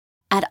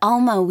At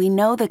Alma, we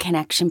know the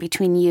connection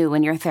between you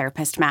and your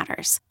therapist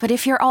matters. But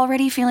if you're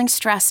already feeling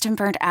stressed and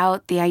burnt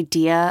out, the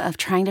idea of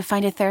trying to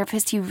find a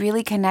therapist you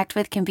really connect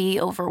with can be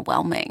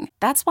overwhelming.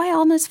 That's why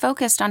Alma's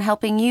focused on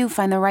helping you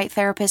find the right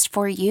therapist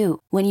for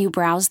you. When you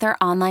browse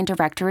their online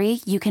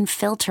directory, you can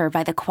filter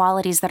by the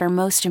qualities that are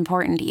most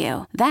important to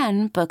you.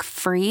 Then book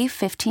free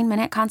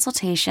 15-minute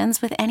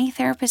consultations with any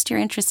therapist you're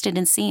interested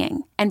in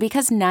seeing. And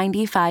because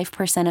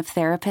 95% of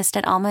therapists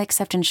at Alma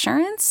accept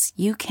insurance,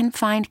 you can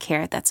find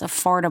care that's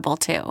affordable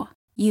too.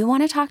 You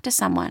want to talk to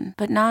someone,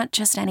 but not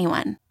just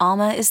anyone.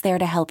 Alma is there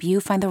to help you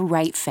find the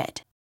right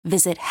fit.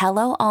 Visit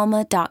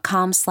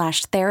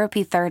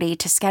helloalma.com/therapy30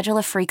 to schedule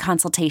a free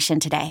consultation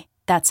today.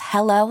 That's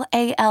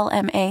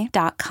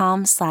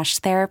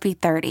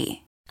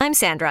helloalma.com/therapy30. I'm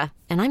Sandra,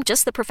 and I'm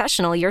just the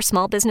professional your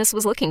small business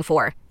was looking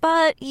for.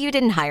 But you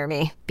didn't hire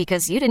me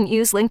because you didn't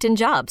use LinkedIn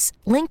Jobs.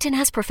 LinkedIn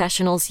has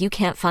professionals you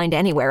can't find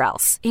anywhere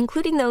else,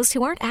 including those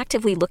who aren't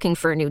actively looking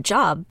for a new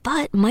job,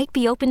 but might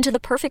be open to the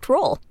perfect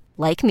role,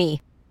 like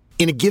me.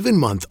 In a given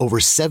month, over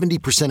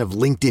 70% of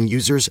LinkedIn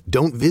users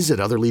don't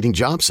visit other leading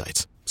job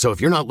sites. So if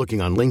you're not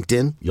looking on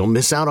LinkedIn, you'll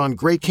miss out on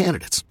great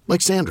candidates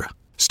like Sandra.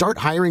 Start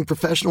hiring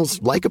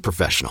professionals like a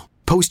professional.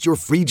 Post your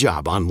free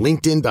job on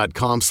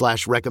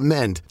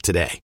linkedin.com/recommend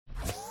today.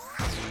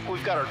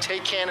 We've got our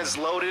take cannons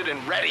loaded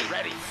and ready.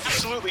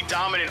 Absolutely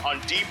dominant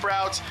on deep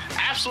routes.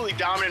 Absolutely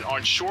dominant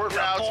on short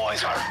routes.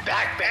 Boys are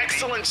back, baby.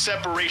 Excellent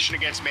separation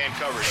against man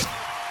coverage.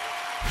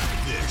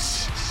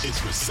 This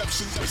is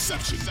Reception,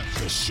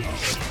 the show.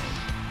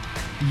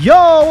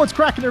 Yo, what's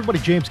cracking, everybody?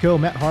 James Coe,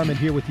 Matt Harmon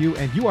here with you,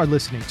 and you are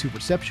listening to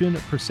Reception,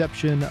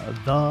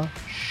 the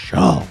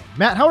show.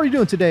 Matt, how are you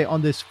doing today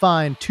on this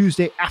fine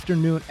Tuesday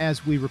afternoon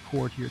as we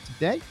record here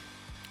today?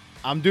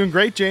 I'm doing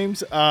great,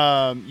 James.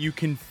 You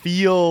can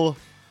feel,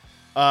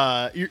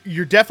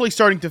 you're definitely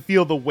starting to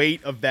feel the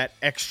weight of that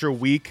extra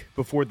week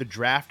before the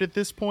draft at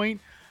this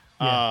point.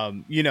 Yeah.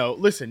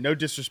 Listen, no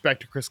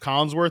disrespect to Chris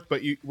Collinsworth,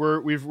 but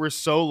we're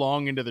so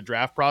long into the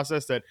draft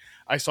process that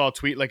I saw a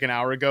tweet like an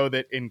hour ago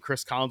that in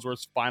Chris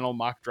Collinsworth's final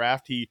mock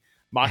draft, he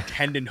mocked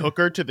Hendon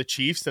Hooker to the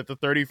Chiefs at the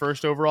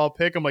 31st overall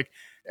pick. I'm like,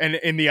 and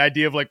in the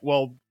idea of like,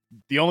 well,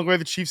 the only way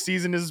the Chiefs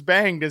season is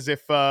banged is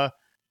if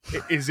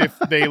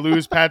they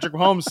lose Patrick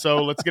Mahomes.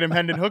 So let's get him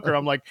Hendon Hooker.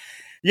 I'm like,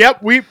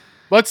 yep,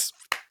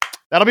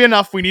 that'll be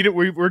enough. We need it.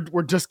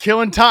 We're just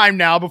killing time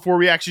now before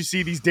we actually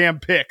see these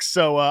damn picks.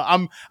 So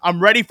I'm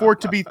ready for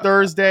it to be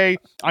Thursday.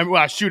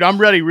 I'm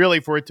ready really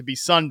for it to be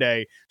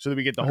Sunday so that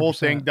we get the 100%. Whole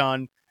thing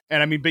done.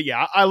 And I mean, but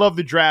yeah, I love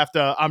the draft.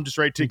 I'm just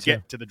ready to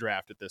get to the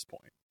draft at this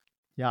point.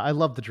 Yeah, I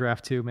love the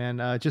draft too,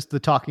 man. Just the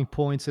talking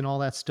points and all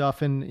that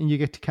stuff. And you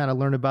get to kind of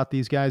learn about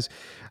these guys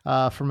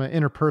from an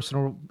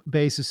interpersonal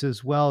basis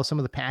as well. Some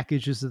of the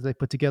packages that they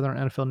put together on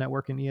NFL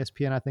Network and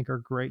ESPN, I think, are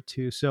great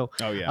too. So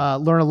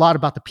learn a lot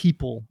about the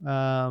people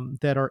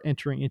that are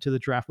entering into the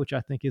draft, which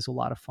I think is a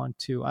lot of fun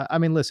too. I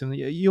mean, listen,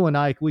 you and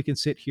I, we can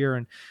sit here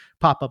and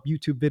pop up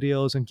YouTube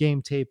videos and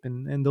game tape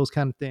and those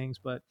kind of things.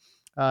 But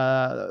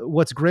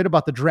what's great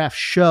about the draft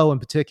show in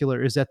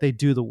particular is that they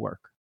do the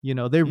work. You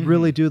know, they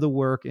really do the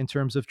work in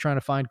terms of trying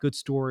to find good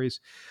stories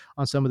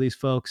on some of these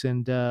folks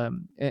and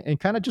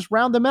kind of just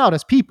round them out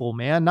as people,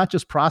 man, not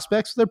just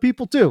prospects. They're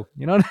people too.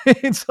 You know what I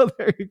mean? So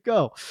there you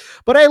go.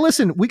 But hey,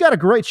 listen, we got a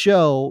great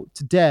show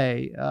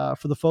today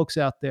for the folks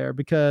out there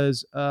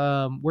because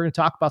we're going to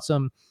talk about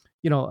some,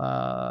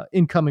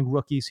 incoming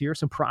rookies here,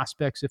 some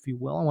prospects, if you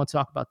will. I want to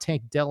talk about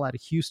Tank Dell out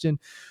of Houston,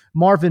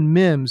 Marvin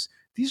Mims.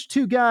 These are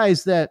two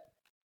guys that,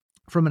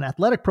 from an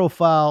athletic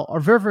profile, are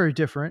very, very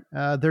different.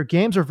 Their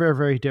games are very,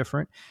 very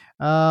different.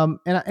 And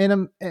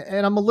I'm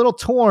a little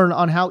torn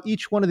on how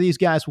each one of these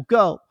guys will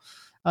go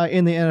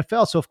in the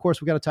NFL. So, of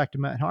course, we got to talk to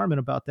Matt Harmon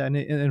about that.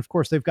 And of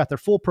course, they've got their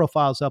full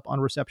profiles up on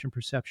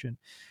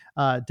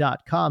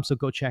receptionperception.com. So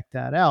go check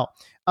that out.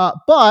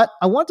 But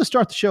I want to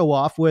start the show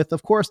off with,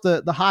 of course,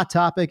 the hot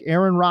topic.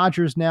 Aaron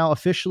Rodgers now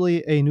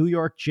officially a New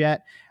York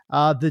Jet.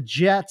 The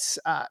Jets...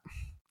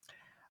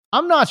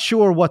 I'm not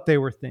sure what they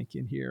were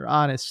thinking here,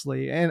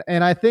 honestly.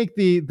 And I think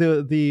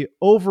the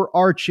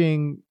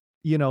overarching,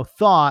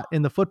 thought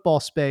in the football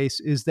space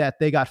is that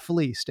they got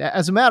fleeced.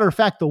 As a matter of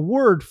fact, the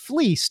word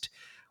fleeced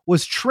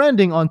was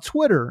trending on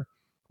Twitter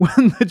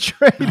when the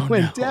trade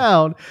went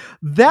down.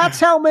 That's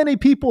how many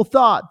people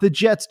thought the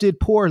Jets did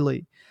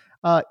poorly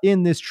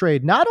in this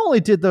trade. Not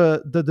only did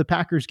the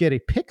Packers get a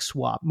pick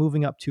swap,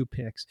 moving up 2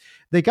 picks,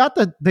 they got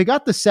the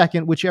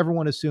second, which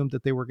everyone assumed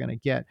that they were going to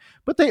get,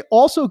 but they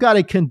also got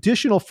a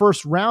conditional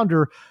first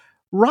rounder.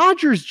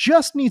 Rodgers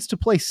just needs to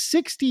play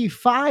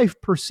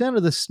 65%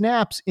 of the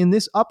snaps in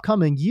this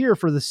upcoming year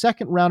for the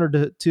second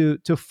rounder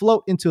to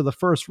float into the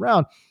first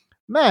round.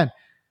 Man,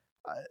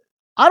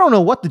 I don't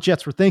know what the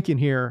Jets were thinking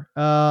here,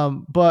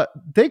 but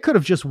they could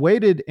have just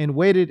waited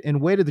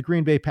the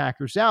Green Bay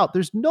Packers out.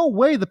 There's no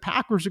way the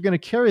Packers are going to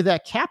carry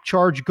that cap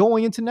charge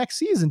going into next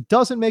season.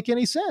 Doesn't make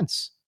any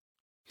sense.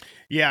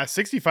 Yeah,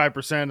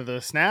 65% of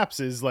the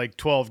snaps is like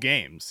 12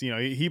 games. You know,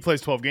 he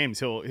plays 12 games,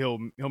 he'll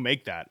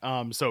make that.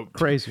 So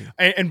Crazy.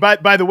 And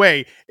by the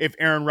way, if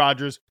Aaron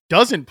Rodgers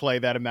doesn't play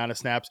that amount of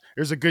snaps,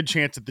 there's a good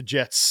chance that the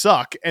Jets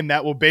suck, and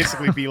that will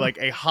basically be like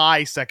a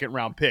high second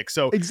round pick.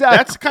 So Exactly.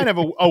 that's kind of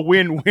a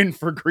win-win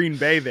for Green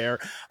Bay there.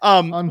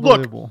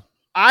 Unbelievable. Look,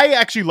 I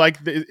actually like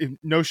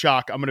no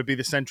shock, I'm going to be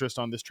the centrist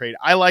on this trade.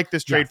 I like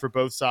this trade for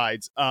both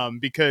sides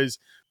because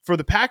for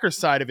the Packers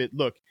side of it,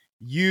 look,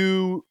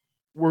 you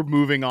were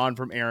moving on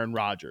from Aaron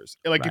Rodgers.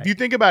 Like, if you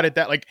think about it,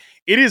 that like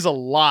it is a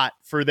lot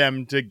for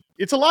them to,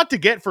 it's a lot to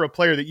get for a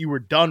player that you were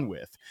done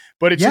with,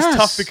 but it's just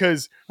tough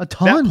because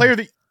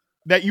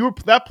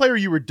that player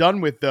you were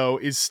done with though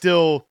is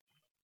still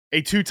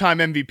a 2-time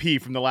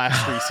MVP from the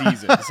last 3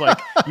 seasons. Like,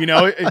 you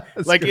know,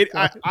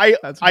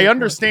 I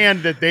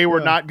understand that they were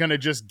not going to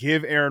just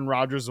give Aaron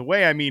Rodgers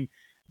away. I mean,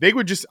 they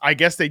would just, I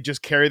guess they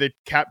just carry the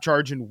cap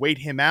charge and wait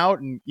him out.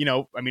 And, you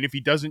know, I mean, if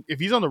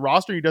he's on the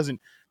roster, he doesn't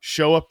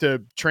show up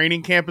to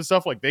training camp and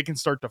stuff, like they can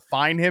start to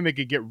find him. It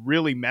could get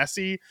really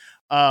messy.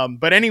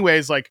 But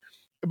anyways,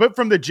 but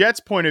from the Jets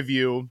point of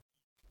view,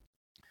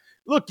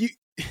 look,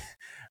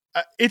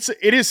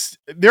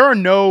 there are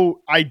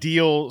no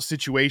ideal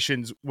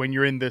situations when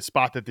you're in the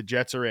spot that the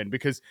Jets are in,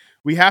 because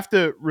we have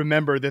to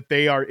remember that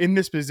they are in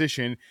this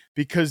position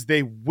because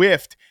they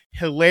whiffed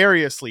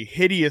hilariously,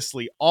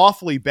 hideously,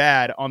 awfully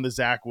bad on the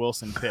Zach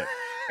Wilson pick.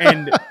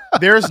 And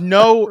there is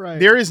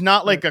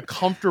not like a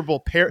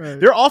comfortable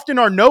there often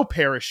are no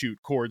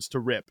parachute cords to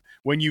rip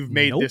when you've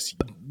made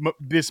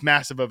this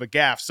massive of a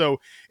gaffe. So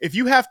if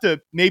you have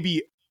to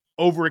maybe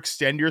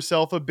overextend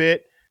yourself a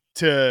bit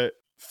to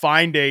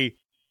find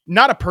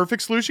not a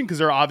perfect solution, because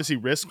there are obviously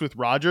risks with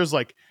Rodgers.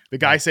 Like the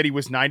guy said he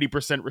was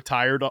 90%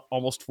 retired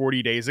almost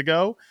 40 days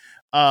ago.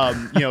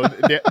 You know,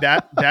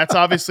 that's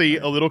obviously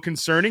a little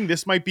concerning.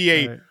 This might be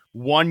a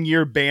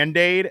 1-year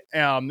Band-Aid.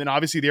 And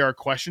obviously there are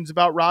questions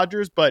about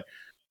Rodgers, but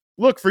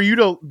look, for you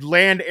to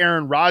land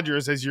Aaron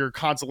Rodgers as your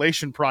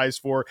consolation prize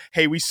for,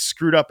 hey, we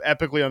screwed up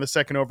epically on the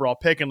 2nd overall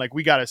pick, and like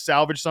we got to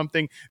salvage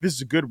something. This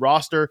is a good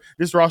roster.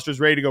 This roster is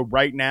ready to go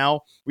right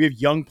now. We have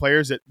young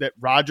players that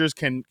Rodgers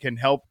can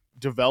help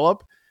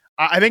develop.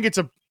 I think it's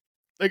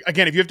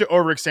again, if you have to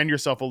overextend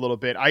yourself a little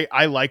bit,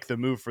 I like the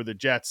move for the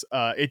Jets.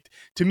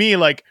 To me,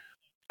 like,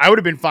 I would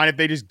have been fine if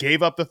they just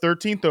gave up the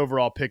 13th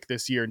overall pick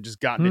this year and just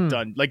gotten it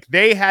done. Like,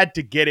 they had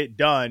to get it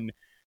done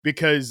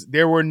because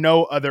there were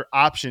no other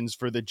options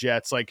for the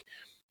Jets. Like,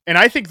 and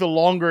I think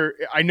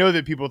I know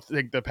that people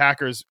think the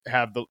Packers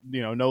have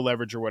no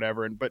leverage or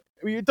whatever, but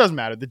I mean, it doesn't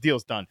matter. The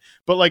deal's done.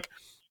 But like,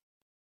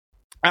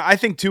 I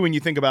think too, when you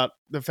think about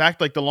the fact,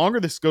 like, the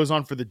longer this goes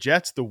on for the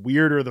Jets, the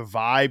weirder the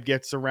vibe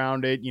gets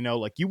around it. You know,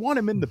 like, you want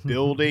him in the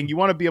building, you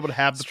want to be able to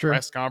have the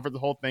press conference, the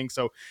whole thing.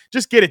 So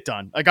just get it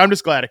done. Like, I'm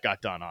just glad it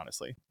got done,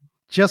 honestly.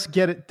 Just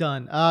get it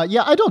done.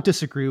 Yeah, I don't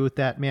disagree with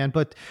that, man.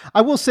 But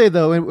I will say,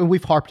 though, and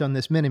we've harped on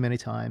this many, many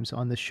times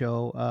on the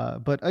show.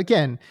 But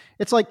again,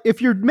 it's like,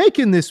 if you're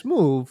making this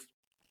move,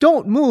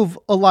 don't move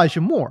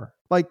Elijah Moore.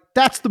 Like,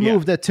 that's the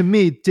move that to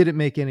me didn't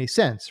make any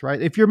sense,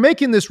 right? If you're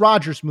making this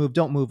Rodgers move,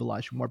 don't move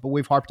Elijah Moore. But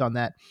we've harped on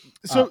that.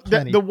 So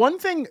the one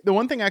thing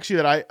actually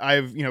that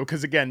I've, you know,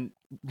 because again,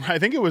 I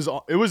think it was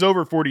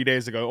over 40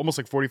 days ago, almost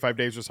like 45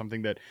 days or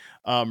something, that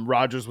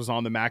Rodgers was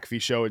on the McAfee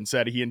show and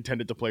said he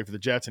intended to play for the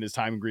Jets and his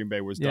time in Green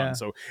Bay was done.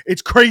 So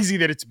it's crazy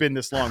that it's been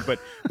this long. But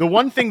the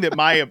one thing that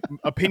my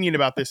opinion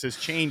about this has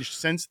changed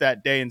since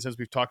that day, and since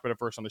we've talked about it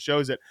first on the show,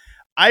 is that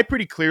I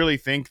pretty clearly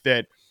think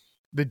that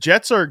the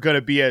Jets are going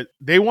to be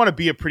they want to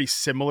be a pretty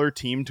similar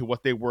team to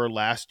what they were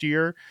last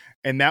year.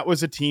 And that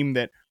was a team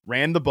that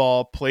ran the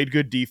ball, played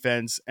good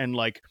defense, and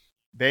like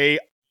their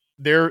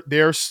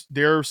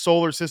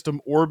solar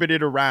system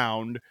orbited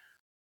around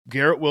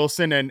Garrett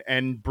Wilson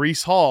and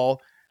Breece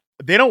Hall.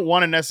 They don't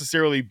want to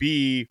necessarily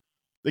be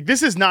like,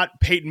 this is not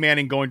Peyton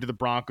Manning going to the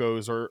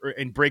Broncos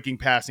and breaking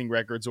passing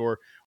records,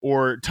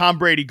 or Tom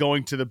Brady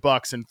going to the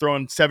Bucs and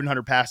throwing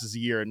 700 passes a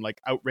year and like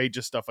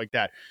outrageous stuff like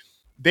that.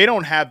 They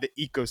don't have the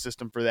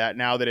ecosystem for that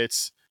now that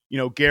it's, you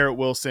know, Garrett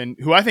Wilson,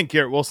 who I think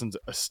Garrett Wilson's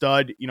a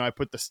stud. You know, I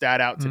put the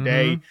stat out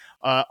today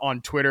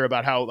on Twitter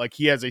about how like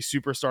he has a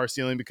superstar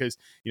ceiling because,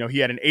 you know, he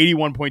had an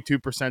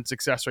 81.2%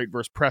 success rate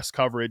versus press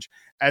coverage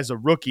as a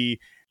rookie.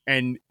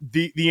 And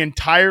the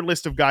entire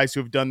list of guys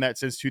who have done that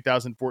since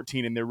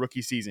 2014 in their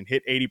rookie season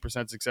hit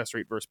 80% success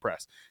rate versus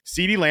press.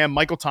 CeeDee Lamb,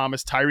 Michael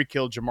Thomas, Tyreek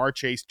Hill, Jamar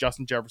Chase,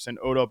 Justin Jefferson,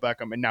 Odell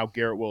Beckham, and now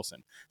Garrett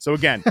Wilson. So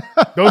again,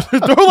 those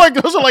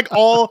are like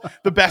all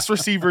the best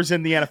receivers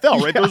in the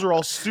NFL, right? Those are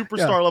all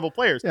superstar level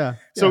players.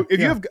 So if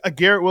you have a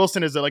Garrett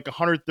Wilson as like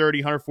 130,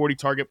 140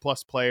 target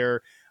plus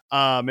player,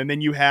 and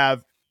then you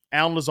have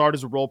Allen Lazard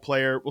as a role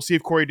player. We'll see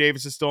if Corey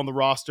Davis is still on the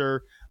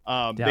roster.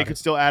 They could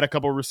still add a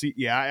couple of receipts.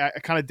 Yeah, I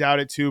kind of doubt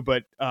it too,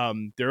 but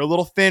they're a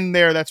little thin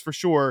there, that's for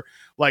sure.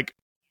 Like,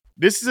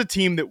 this is a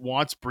team that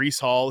wants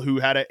Breece Hall, who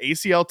had an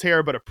ACL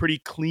tear, but a pretty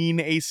clean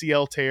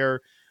ACL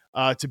tear,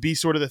 to be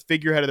sort of the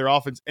figurehead of their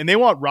offense. And they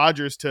want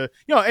Rodgers to,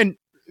 you know, and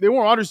they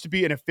want Rodgers to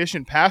be an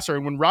efficient passer.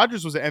 And when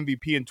Rodgers was an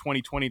MVP in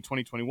 2020,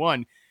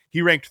 2021,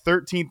 he ranked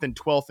 13th and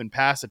 12th in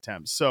pass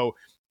attempts. So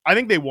I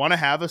think they want to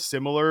have a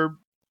similar,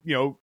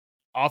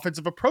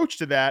 offensive approach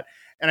to that.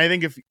 And I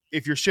think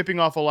if you're shipping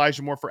off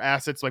Elijah Moore for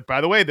assets, like,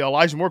 by the way, the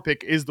Elijah Moore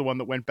pick is the one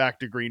that went back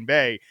to Green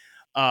Bay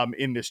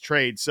in this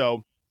trade.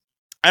 So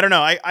I don't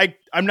know.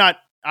 I'm not,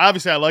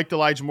 obviously I liked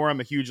Elijah Moore. I'm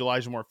a huge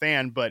Elijah Moore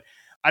fan, but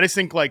I just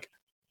think like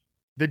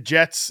the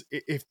Jets,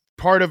 if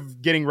part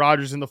of getting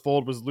Rodgers in the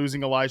fold was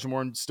losing Elijah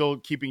Moore and still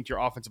keeping to your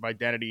offensive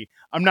identity,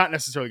 I'm not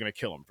necessarily going to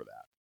kill him for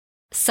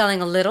that.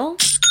 Selling a little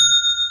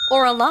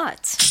or a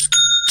lot?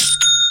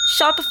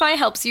 Shopify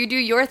helps you do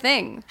your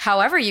thing,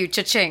 however you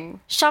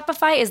cha-ching.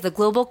 Shopify is the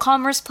global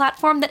commerce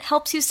platform that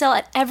helps you sell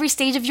at every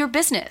stage of your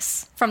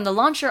business. From the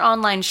launch your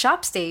online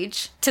shop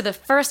stage, to the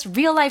first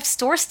real-life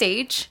store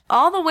stage,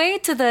 all the way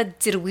to the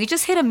did we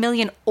just hit 1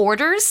 million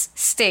orders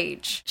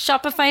stage.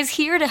 Shopify is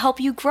here to help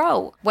you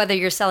grow. Whether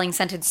you're selling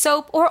scented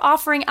soap or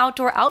offering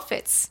outdoor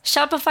outfits,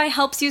 Shopify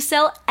helps you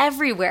sell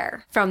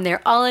everywhere. From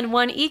their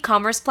all-in-one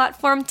e-commerce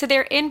platform to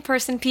their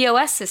in-person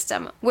POS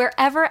system,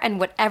 wherever and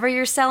whatever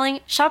you're selling,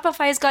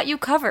 Shopify's got you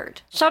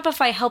covered.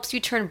 Shopify helps you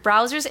turn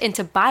browsers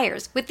into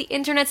buyers with the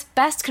internet's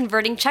best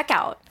converting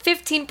checkout.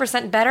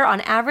 15% better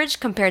on average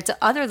compared to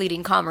other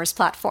leading commerce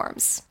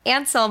platforms.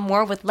 And sell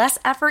more with less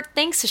effort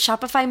thanks to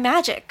Shopify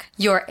Magic,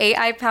 your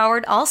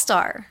AI-powered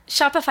all-star.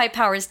 Shopify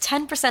powers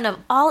 10% of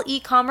all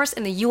e-commerce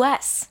in the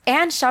US.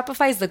 And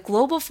Shopify is the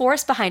global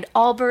force behind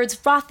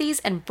Allbirds, Rothy's,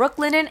 and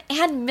Brooklinen,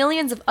 and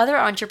millions of other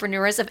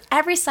entrepreneurs of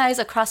every size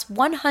across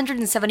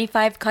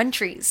 175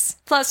 countries.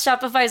 Plus,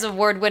 Shopify's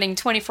award-winning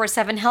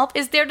 24/7 help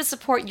is there to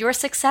support your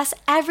success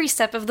every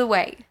step of the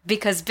way.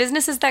 Because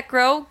businesses that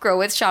grow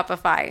with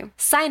Shopify.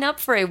 Sign up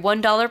for a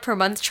 $1 per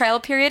month trial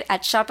period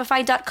at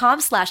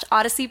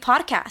shopify.com/Odyssey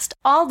Podcast,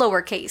 all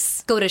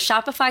lowercase. Go to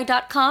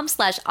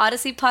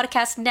shopify.com/Odyssey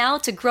Podcast now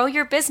to grow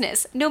your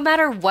business, no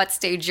matter what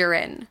stage you're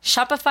in.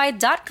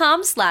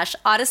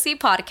 Shopify.com/Odyssey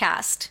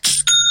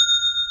Podcast.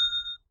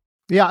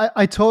 Yeah,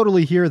 I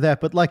totally hear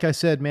that. But like I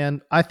said,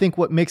 man, I think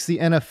what makes the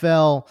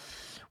NFL,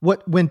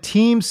 when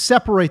teams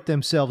separate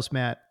themselves,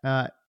 Matt,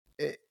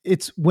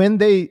 it's when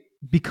they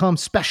become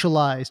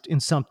specialized in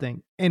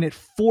something and it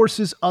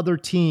forces other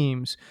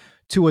teams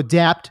to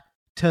adapt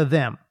to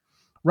them.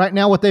 Right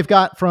now, what they've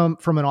got from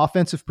an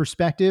offensive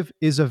perspective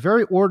is a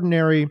very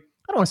ordinary, I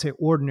don't want to say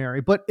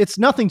ordinary, but it's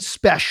nothing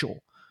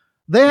special.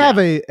 They have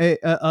a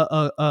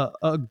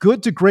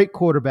good to great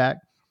quarterback.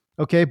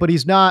 Okay. But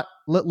he's not,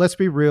 let's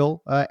be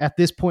real. At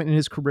this point in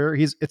his career,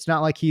 it's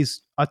not like he's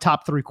a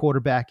top 3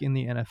 quarterback in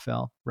the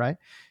NFL. Right.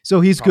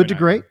 So he's probably good to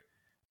great.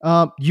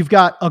 You've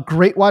got a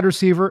great wide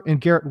receiver in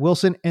Garrett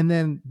Wilson, and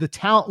then the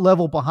talent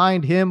level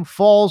behind him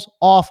falls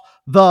off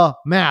the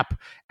map.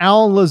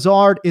 Alan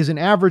Lazard is an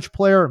average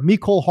player.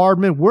 Mecole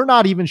Hardman, we're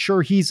not even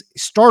sure he's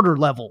starter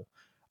level.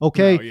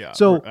 Okay. No, yeah,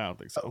 so I don't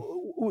think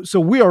so. So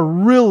we are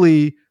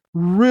really,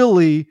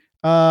 really,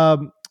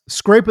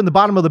 scraping the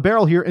bottom of the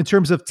barrel here in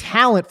terms of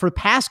talent for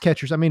pass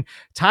catchers. I mean,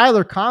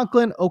 Tyler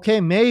Conklin,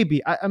 okay,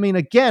 maybe. I mean,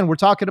 again, we're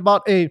talking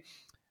about a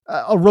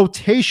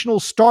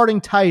rotational starting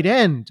tight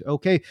end.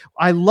 Okay.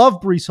 I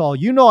love Breece Hall.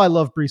 You know, I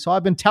love Breece Hall.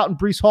 I've been touting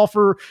Breece Hall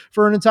for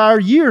an entire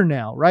year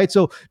now. Right.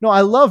 So no,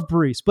 I love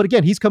Breece, but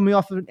again, he's coming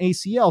off of an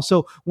ACL.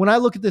 So when I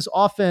look at this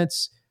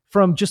offense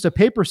from just a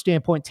paper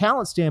standpoint,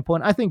 talent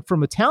standpoint, I think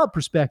from a talent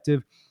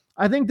perspective,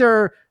 I think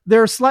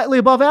they're slightly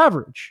above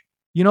average,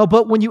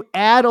 but when you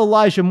add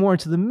Elijah Moore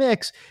into the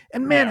mix,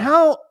 and man,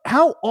 how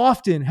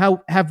often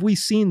have we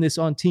seen this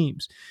on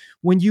teams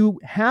when you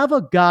have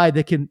a guy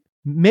that can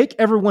make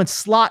everyone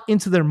slot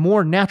into their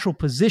more natural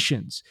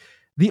positions,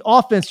 the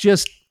offense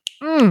just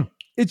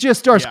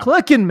starts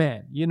clicking,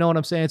 man. You know what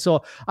I'm saying?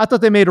 So I thought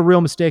they made a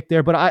real mistake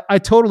there, but I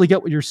totally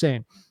get what you're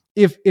saying.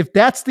 If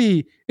that's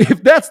the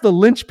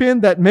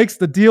linchpin that makes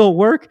the deal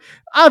work,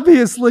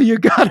 obviously you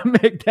got to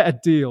make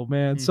that deal,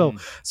 man. Mm-hmm.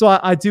 So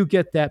I do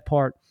get that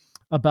part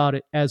about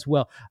it as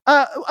well.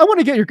 I want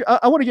to get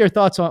your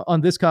thoughts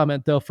on this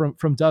comment though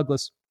from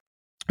Douglas,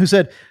 who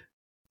said,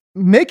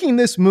 making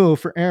this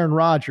move for Aaron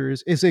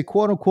Rodgers is a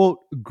quote unquote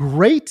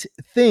great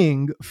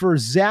thing for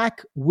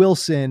Zach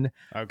Wilson.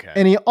 Okay.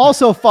 And he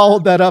also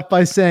followed that up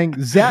by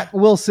saying Zach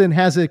Wilson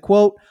has a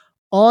quote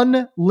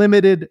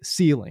unlimited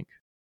ceiling.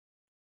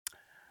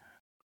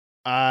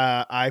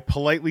 I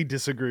politely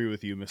disagree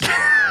with you, Mr.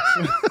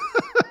 Douglas.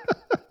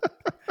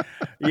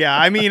 Yeah,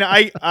 I mean,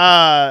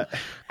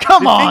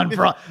 come on,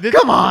 bro.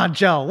 Come on,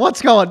 Joe.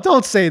 What's going on?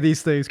 Don't say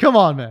these things. Come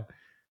on, man.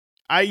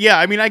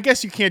 I mean, I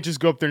guess you can't just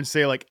go up there and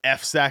say like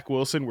F Zach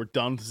Wilson. We're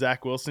done with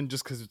Zach Wilson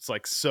just because it's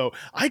like so.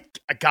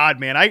 God,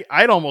 man,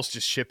 I'd almost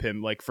just ship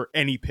him like for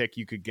any pick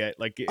you could get.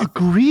 Like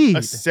agreed, a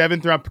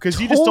 7th round because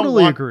totally you just don't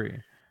want agree.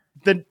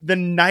 The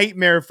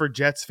nightmare for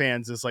Jets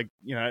fans is like,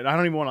 I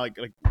don't even want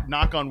to like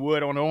knock on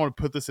wood. I don't want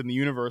to put this in the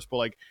universe, but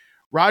like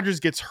Rodgers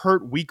gets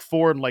hurt week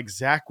 4 and like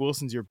Zach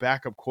Wilson's your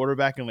backup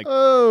quarterback and like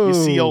you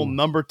see old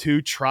number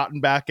 2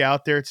 trotting back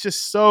out there. It's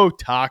just so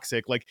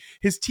toxic. Like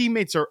his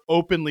teammates are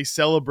openly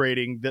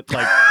celebrating that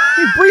like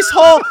hey,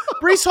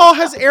 Breece Hall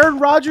has Aaron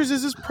Rodgers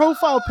as his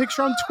profile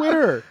picture on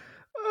Twitter.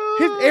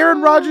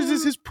 Aaron Rodgers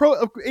is his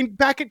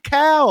back at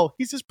Cal.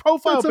 He's his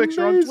profile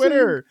picture on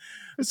Twitter.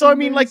 So I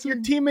mean, like your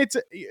teammates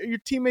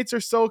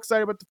are so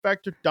excited about the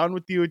fact they're done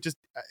with you.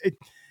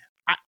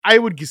 I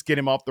would just get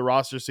him off the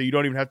roster so you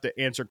don't even have to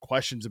answer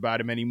questions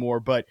about him anymore.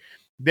 But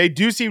they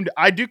do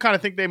I do kind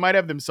of think they might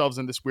have themselves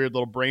in this weird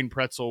little brain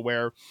pretzel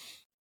where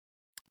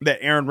that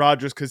Aaron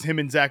Rodgers, because him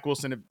and Zach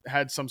Wilson have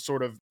had some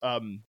sort of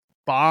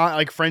bond,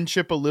 like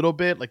friendship a little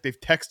bit, like they've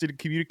texted and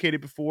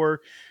communicated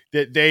before,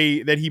 that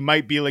he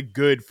might be like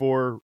good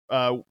for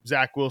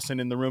Zach Wilson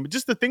in the room. But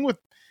just the thing with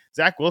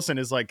Zach Wilson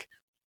is like,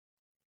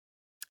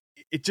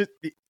 it's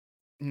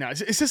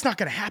just not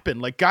going to happen.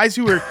 Like guys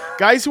who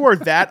are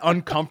that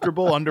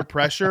uncomfortable under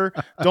pressure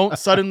don't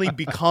suddenly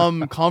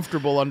become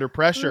comfortable under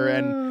pressure,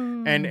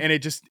 and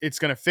it's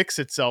going to fix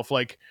itself.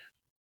 Like,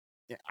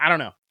 I don't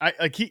know.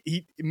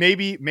 He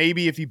maybe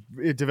if he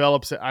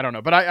develops it, I don't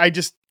know. But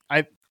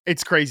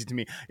it's crazy to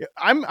me.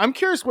 I'm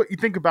curious what you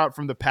think about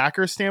from the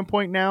Packers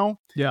standpoint now.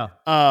 Yeah.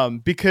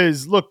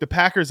 Because look, the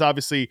Packers,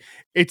 obviously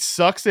it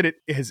sucks that it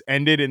has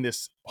ended in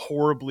this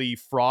horribly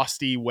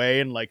frosty way,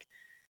 and like,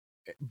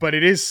 but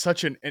it is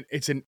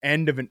it's an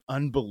end of an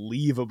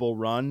unbelievable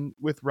run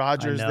with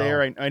Rodgers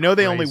there. I know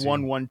they only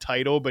won one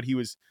title, but he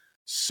was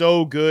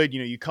so good.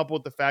 You couple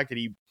with the fact that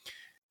he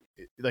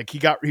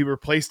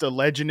replaced a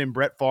legend in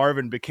Brett Favre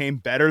and became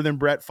better than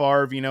Brett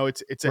Favre.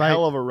 It's a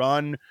hell of a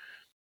run.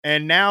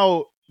 And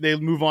now they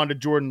move on to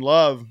Jordan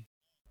Love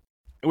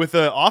with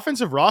an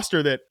offensive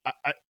roster that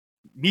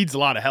needs a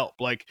lot of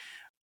help. Like,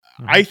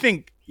 I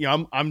think,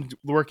 I'm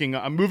moving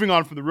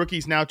on from the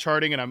rookies now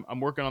charting, and I'm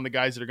working on the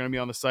guys that are going to be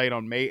on the site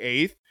on May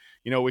 8th,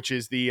 which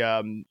is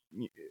the,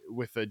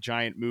 with a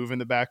giant move in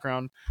the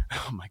background.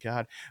 Oh my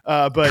God.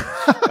 Good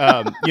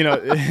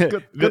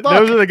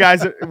those are the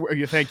guys that,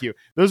 thank you.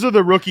 Those are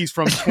the rookies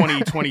from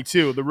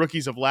 2022. The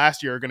rookies of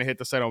last year are going to hit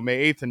the site on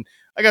May 8th. And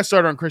I got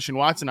started on Christian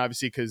Watson,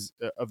 obviously, because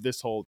of this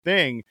whole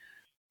thing.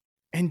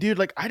 And dude,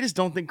 like, I just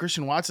don't think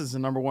Christian Watson is the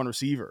number one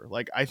receiver.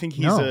 Like, I think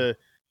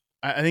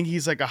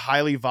he's like a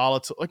highly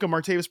volatile, like a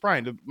Martavis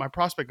Bryant. My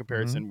prospect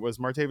comparison was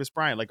Martavis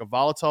Bryant, like a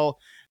volatile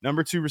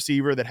number 2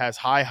 receiver that has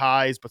high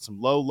highs, but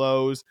some low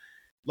lows.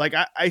 Like,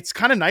 it's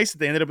kind of nice that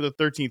they ended up with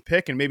the 13th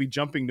pick and maybe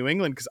jumping New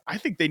England, because I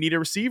think they need a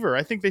receiver.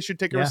 I think they should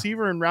take a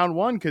receiver in round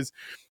 1, because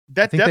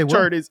that depth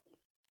chart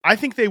I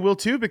think they will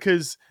too,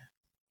 because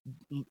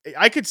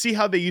I could see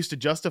how they used to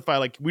justify,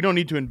 like, we don't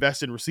need to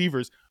invest in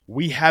receivers.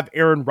 We have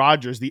Aaron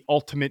Rodgers, the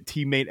ultimate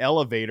teammate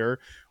elevator.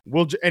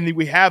 And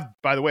we have,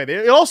 by the way,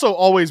 they also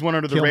always went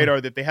under the radar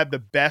that they had the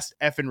best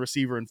effing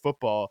receiver in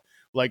football.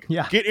 Like,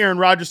 get Aaron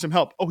Rodgers some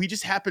help. Oh, he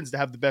just happens to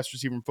have the best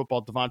receiver in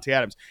football, Devontae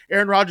Adams.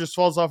 Aaron Rodgers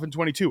falls off in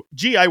 22.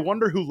 Gee, I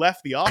wonder who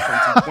left the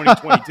offense in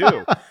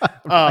 2022.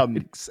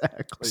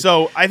 Exactly.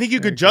 So I think you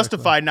could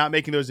justify not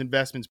making those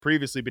investments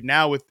previously, but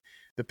now with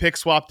the pick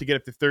swap to get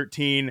up to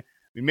 13, I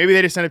mean, maybe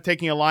they just end up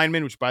taking a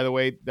lineman, which, by the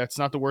way, that's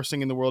not the worst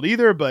thing in the world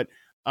either. But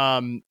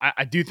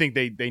I do think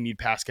they need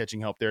pass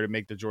catching help there to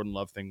make the Jordan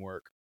Love thing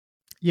work.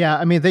 Yeah,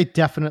 I mean, they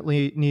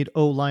definitely need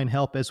O-line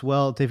help as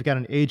well. They've got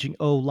an aging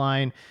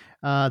O-line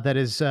that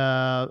is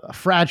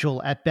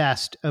fragile at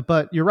best.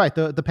 But you're right,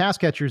 the pass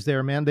catchers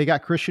there, man. They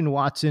got Christian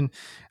Watson,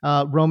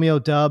 Romeo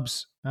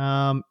Doubs,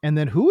 and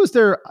then who is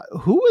their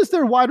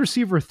wide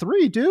receiver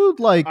 3,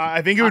 dude? Like,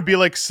 I think it would be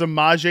like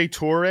Samaje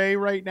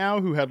Toure right now,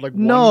 who had like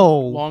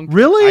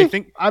really?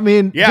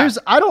 Yeah.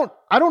 I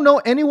don't know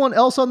anyone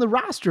else on the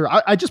roster.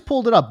 I just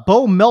pulled it up.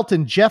 Bo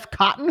Melton, Jeff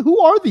Cotton. Who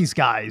are these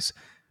guys?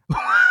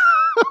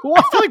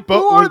 I feel like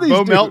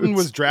Bo Melton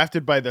was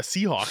drafted by the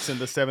Seahawks in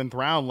the 7th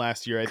round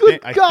last year. I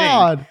think.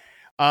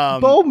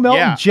 Bo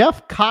Melton,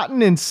 Jeff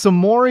Cotton, and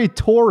Samori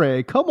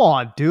Toure. Come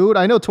on, dude.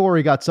 I know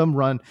Toure got some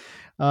run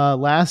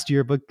last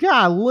year, but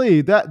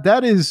golly,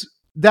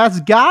 that's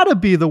got to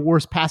be the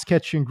worst pass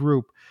catching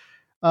group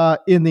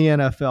in the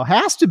NFL.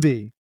 Has to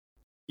be.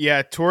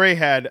 Yeah, Toure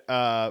had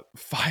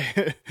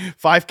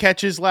 5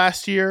 catches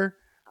last year.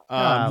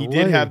 He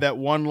did have that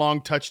one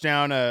long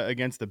touchdown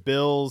against the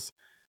Bills.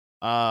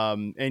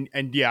 And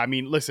yeah, I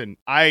mean, listen,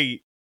 I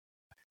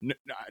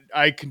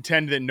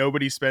contend that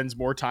nobody spends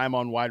more time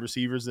on wide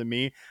receivers than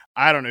me.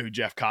 I don't know who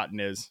Jeff Cotton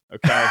is.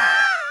 Okay.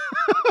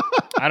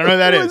 I don't know who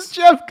that is.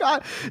 Jeff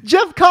Cotton?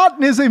 Jeff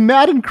Cotton is a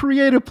Madden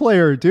creative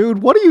player, dude.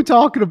 What are you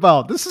talking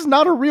about? This is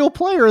not a real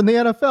player in the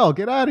NFL.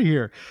 Get out of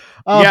here.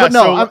 But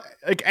no, so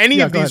like any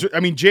of these, I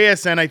mean,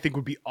 JSN, I think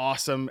would be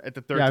awesome at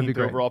the 13th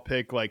overall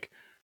pick. Like,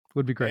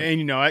 would be great.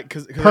 And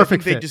because I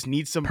think they just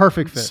need some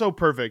perfect fit. So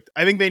perfect.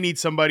 I think they need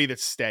somebody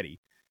that's steady.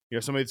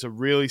 Somebody that's a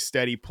really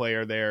steady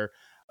player there,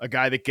 a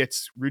guy that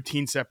gets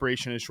routine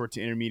separation in short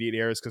to intermediate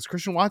areas. Because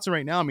Christian Watson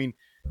right now, I mean,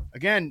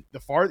 again, the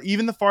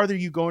farther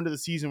you go into the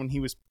season when he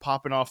was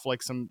popping off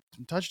like some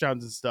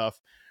touchdowns and stuff,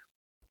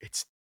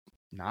 it's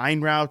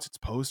 9 routes, it's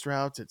post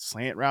routes, it's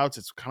slant routes.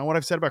 It's kind of what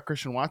I've said about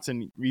Christian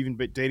Watson, even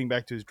dating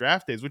back to his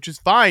draft days, which is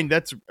fine.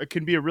 It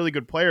can be a really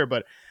good player,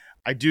 but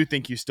I do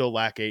think you still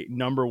lack a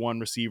number one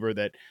receiver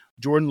that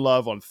Jordan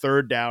Love on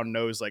third down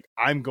knows, like,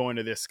 I'm going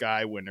to this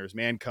guy when there's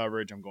man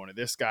coverage. I'm going to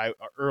this guy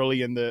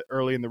early in the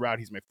route.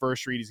 He's my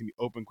first read. He's going to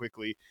be open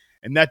quickly.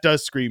 And that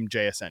does scream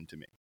JSN to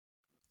me.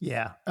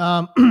 Yeah.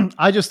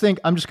 I just think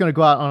I'm just going to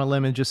go out on a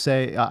limb and just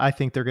say, I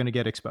think they're going to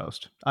get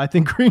exposed. I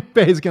think Green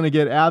Bay is going to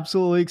get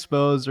absolutely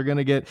exposed. They're going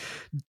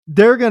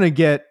to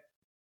get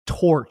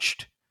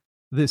torched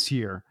this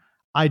year.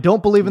 I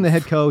don't believe in the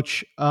head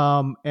coach.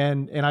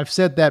 And I've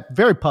said that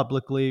very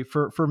publicly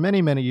for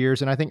many, many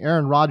years. And I think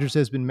Aaron Rodgers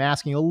has been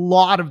masking a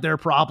lot of their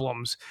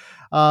problems,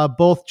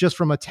 both just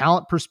from a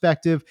talent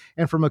perspective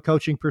and from a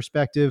coaching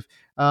perspective.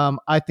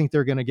 I think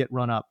they're going to get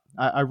run up.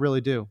 I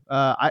really do.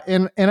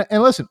 And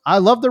listen, I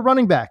love their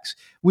running backs.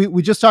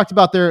 We just talked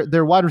about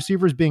their wide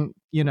receivers being,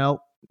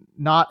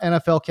 not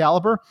NFL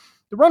caliber.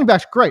 The running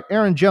backs, great.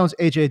 Aaron Jones,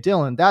 AJ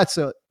Dillon. That's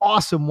an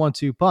awesome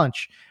 1-2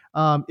 punch.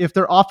 If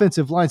their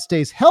offensive line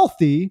stays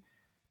healthy,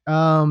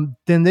 then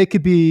they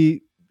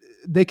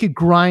could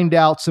grind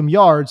out some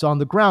yards on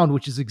the ground,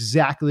 which is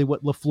exactly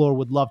what LaFleur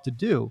would love to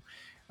do.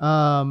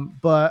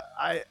 But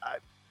I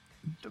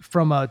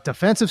from a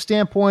defensive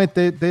standpoint,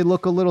 they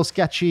look a little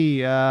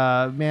sketchy.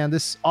 Man,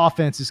 this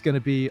offense is going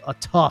to be a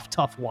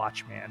tough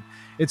watch, man.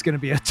 It's going to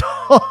be a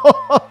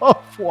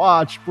tough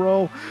watch,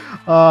 bro.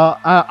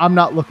 I'm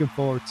not looking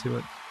forward to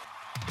it.